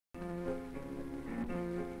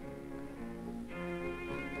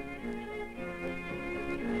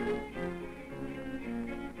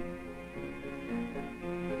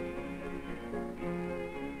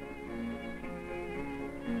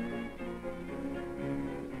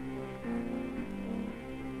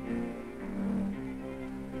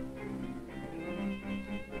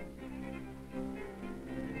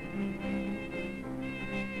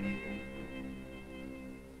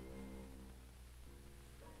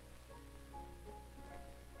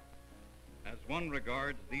one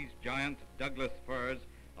regards these giant Douglas firs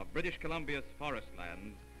of British Columbia's forest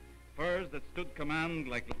lands, firs that stood command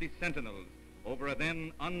like lofty sentinels over a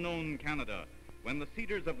then unknown Canada when the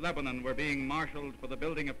cedars of Lebanon were being marshaled for the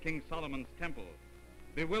building of King Solomon's temple.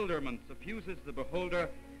 Bewilderment suffuses the beholder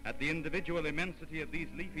at the individual immensity of these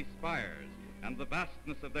leafy spires and the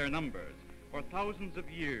vastness of their numbers. For thousands of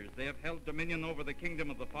years they have held dominion over the kingdom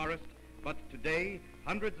of the forest, but today,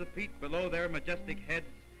 hundreds of feet below their majestic heads,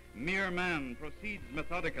 mere man proceeds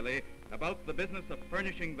methodically about the business of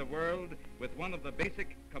furnishing the world with one of the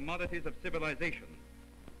basic commodities of civilization.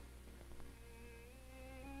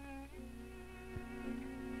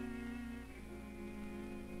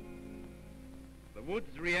 The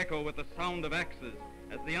woods re-echo with the sound of axes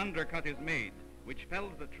as the undercut is made, which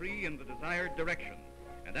fells the tree in the desired direction.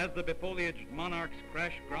 And as the befoliaged monarchs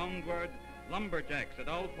crash groundward, lumberjacks at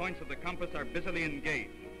all points of the compass are busily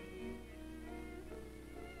engaged.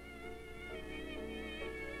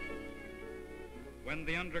 When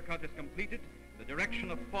the undercut is completed, the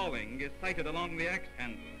direction of falling is sighted along the axe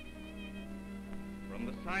handle. From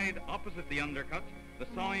the side opposite the undercut, the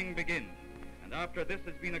sawing begins, and after this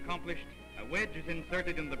has been accomplished, a wedge is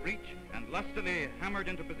inserted in the breech and lustily hammered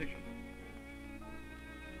into position.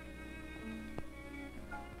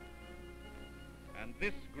 And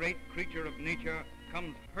this great creature of nature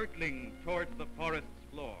comes hurtling towards the forest's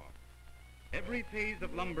floor. Every phase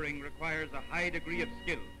of lumbering requires a high degree of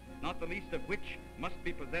skill, not the least of which must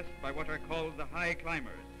be possessed by what are called the high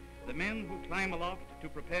climbers, the men who climb aloft to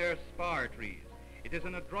prepare spar trees. It is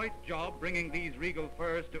an adroit job bringing these regal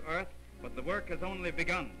firs to earth, but the work has only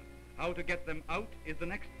begun. How to get them out is the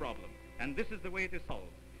next problem, and this is the way it is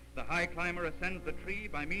solved. The high climber ascends the tree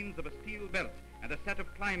by means of a steel belt and a set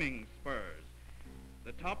of climbing spurs.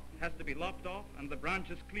 The top has to be lopped off and the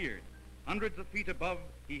branches cleared. Hundreds of feet above,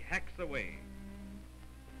 he hacks away.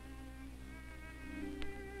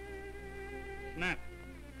 Snap!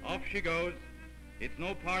 Off she goes. It's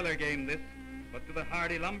no parlor game, this, but to the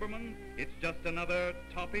hardy lumberman, it's just another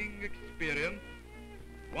topping experience.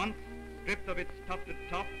 Once stripped of its tufted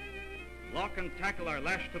top, lock and tackle are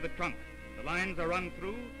lashed to the trunk. The lines are run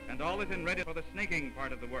through, and all is in ready for the snaking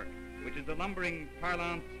part of the work, which is the lumbering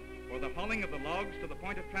parlance for the hauling of the logs to the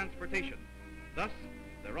point of transportation. Thus,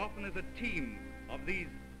 there often is a team of these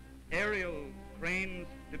aerial cranes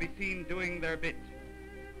to be seen doing their bit.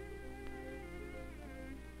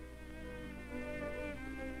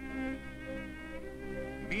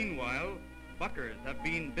 Meanwhile, buckers have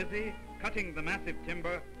been busy cutting the massive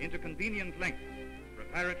timber into convenient lengths,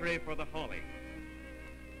 preparatory for the hauling.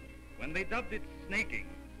 When they dubbed it snaking,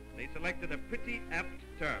 they selected a pretty apt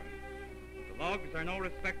term. The logs are no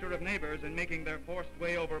respecter of neighbors in making their forced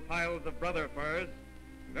way over piles of brother firs,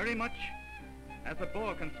 very much as a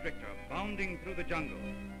boa constrictor bounding through the jungle.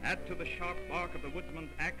 Add to the sharp bark of the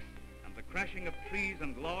woodsman's axe and the crashing of trees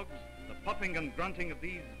and logs, the puffing and grunting of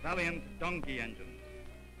these valiant donkey engines.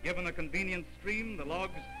 Given a convenient stream, the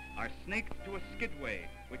logs are snaked to a skidway,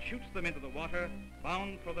 which shoots them into the water,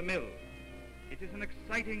 bound for the mill. It is an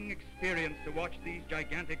exciting experience to watch these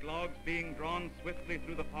gigantic logs being drawn swiftly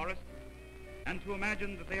through the forest, and to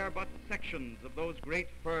imagine that they are but sections of those great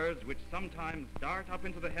firs which sometimes dart up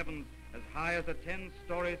into the heavens as high as a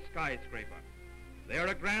 10-story skyscraper. They are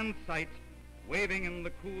a grand sight, waving in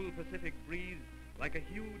the cool Pacific breeze like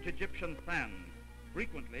a huge Egyptian fan.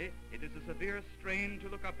 Frequently, it is a severe strain to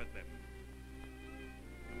look up at them.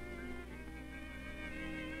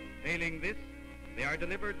 Failing this, they are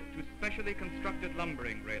delivered to specially constructed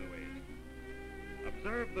lumbering railways.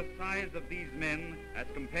 Observe the size of these men as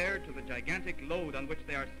compared to the gigantic load on which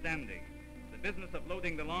they are standing. The business of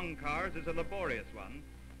loading the long cars is a laborious one,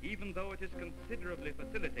 even though it is considerably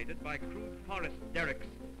facilitated by crude forest derricks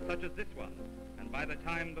such as this one. And by the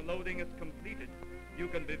time the loading is completed, you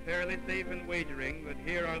can be fairly safe in wagering that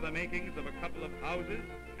here are the makings of a couple of houses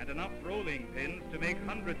and enough rolling pins to make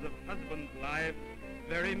hundreds of husbands' lives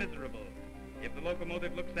very miserable. If the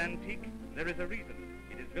locomotive looks antique, there is a reason.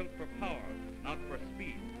 It is built for power, not for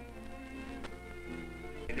speed.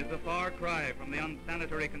 It is a far cry from the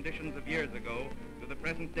unsanitary conditions of years ago to the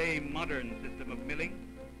present-day modern system of milling.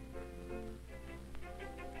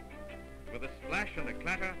 With a splash and a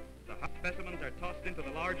clatter, the hot specimens are tossed into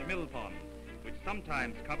the large mill ponds, which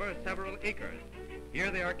sometimes cover several acres.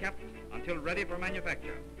 Here they are kept until ready for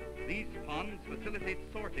manufacture. These ponds facilitate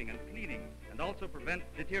sorting and cleaning and also prevent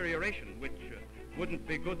deterioration, which wouldn't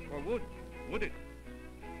be good for wood, would it?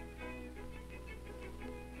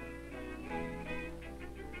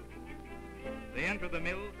 They enter the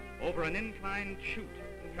mill over an inclined chute,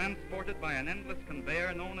 transported by an endless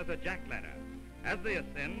conveyor known as a jackladder. As they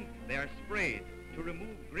ascend, they are sprayed to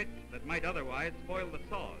remove grit that might otherwise spoil the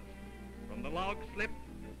saws. From the log slip,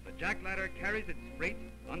 the jackladder carries its freight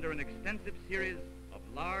under an extensive series of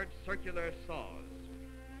large circular saws.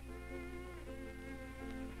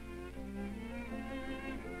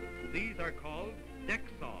 These are called deck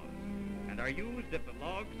saws and are used if the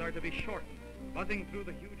logs are to be shortened, buzzing through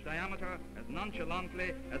the huge diameter as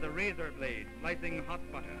nonchalantly as a razor blade slicing hot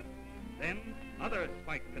butter. Then, other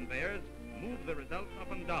spike conveyors move the result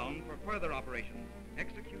up and down for further operations,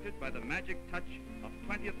 executed by the magic touch of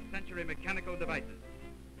 20th century mechanical devices.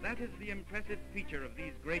 That is the impressive feature of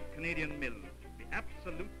these great Canadian mills, the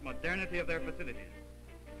absolute modernity of their facilities.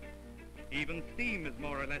 Even steam is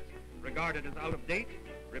more or less regarded as out of date,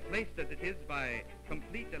 replaced as it is by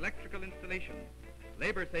complete electrical installation.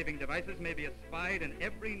 Labor-saving devices may be espied in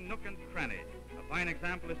every nook and cranny. A fine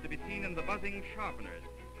example is to be seen in the buzzing sharpeners,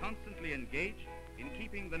 constantly engaged in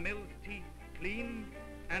keeping the mill's teeth clean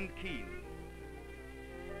and keen.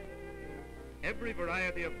 Every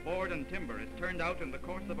variety of board and timber is turned out in the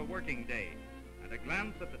course of a working day, and a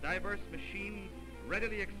glance at the diverse machines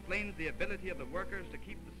readily explains the ability of the workers to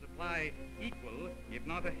keep the supply equal, if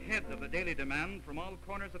not ahead of the daily demand from all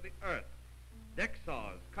corners of the earth. Deck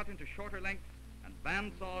saws cut into shorter lengths, and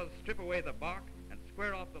band saws strip away the bark and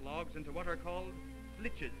square off the logs into what are called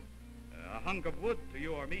flitches, a hunk of wood to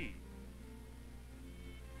you or me.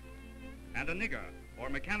 And a nigger, or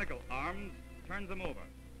mechanical arms, turns them over.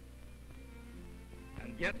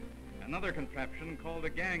 And yet another contraption called a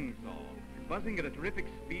gang saw. Buzzing at a terrific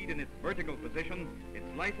speed in its vertical position, it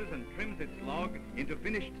slices and trims its log into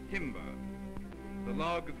finished timber. The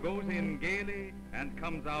log goes in gaily and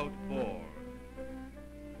comes out bore.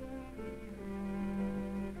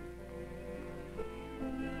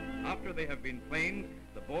 After they have been planed,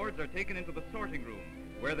 the boards are taken into the sorting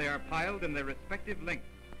room, where they are piled in their respective lengths.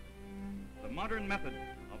 The modern methods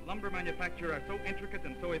of lumber manufacture are so intricate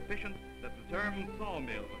and so efficient that the term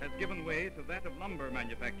sawmill has given way to that of lumber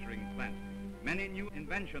manufacturing plant. Many new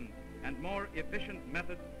inventions and more efficient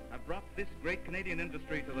methods have brought this great Canadian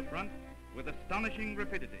industry to the front with astonishing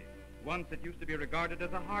rapidity. Once it used to be regarded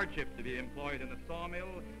as a hardship to be employed in a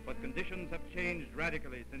sawmill, but conditions have changed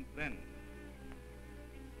radically since then.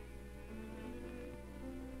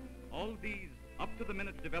 All these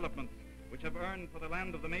up-to-the-minute developments, which have earned for the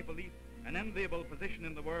land of the maple leaf an enviable position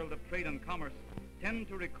in the world of trade and commerce, tend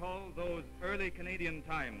to recall those early Canadian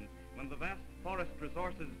times when the vast forest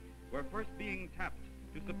resources were first being tapped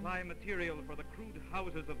to supply material for the crude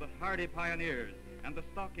houses of the hardy pioneers and the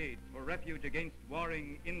stockades for refuge against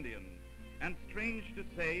warring Indians. And strange to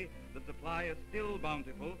say, the supply is still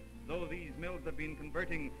bountiful, though these mills have been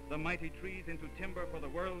converting the mighty trees into timber for the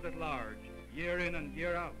world at large, year in and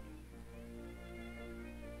year out.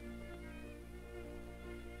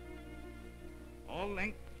 All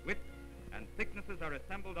lengths, widths, and thicknesses are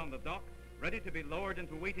assembled on the dock, ready to be lowered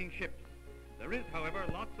into waiting ships. There is, however,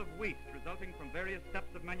 lots of waste resulting from various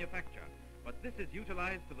steps of manufacture, but this is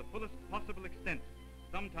utilized to the fullest possible extent,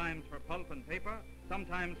 sometimes for pulp and paper,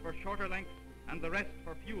 sometimes for shorter lengths, and the rest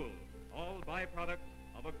for fuel, all byproducts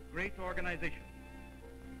of a great organization.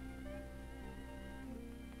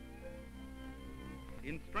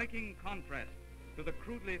 In striking contrast to the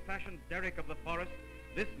crudely fashioned derrick of the forest,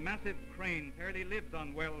 this massive crane fairly lives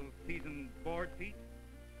on well-seasoned board feet.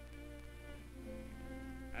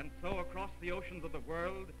 And so across the oceans of the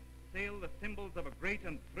world sail the symbols of a great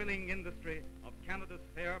and thrilling industry of Canada's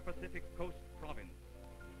fair Pacific coast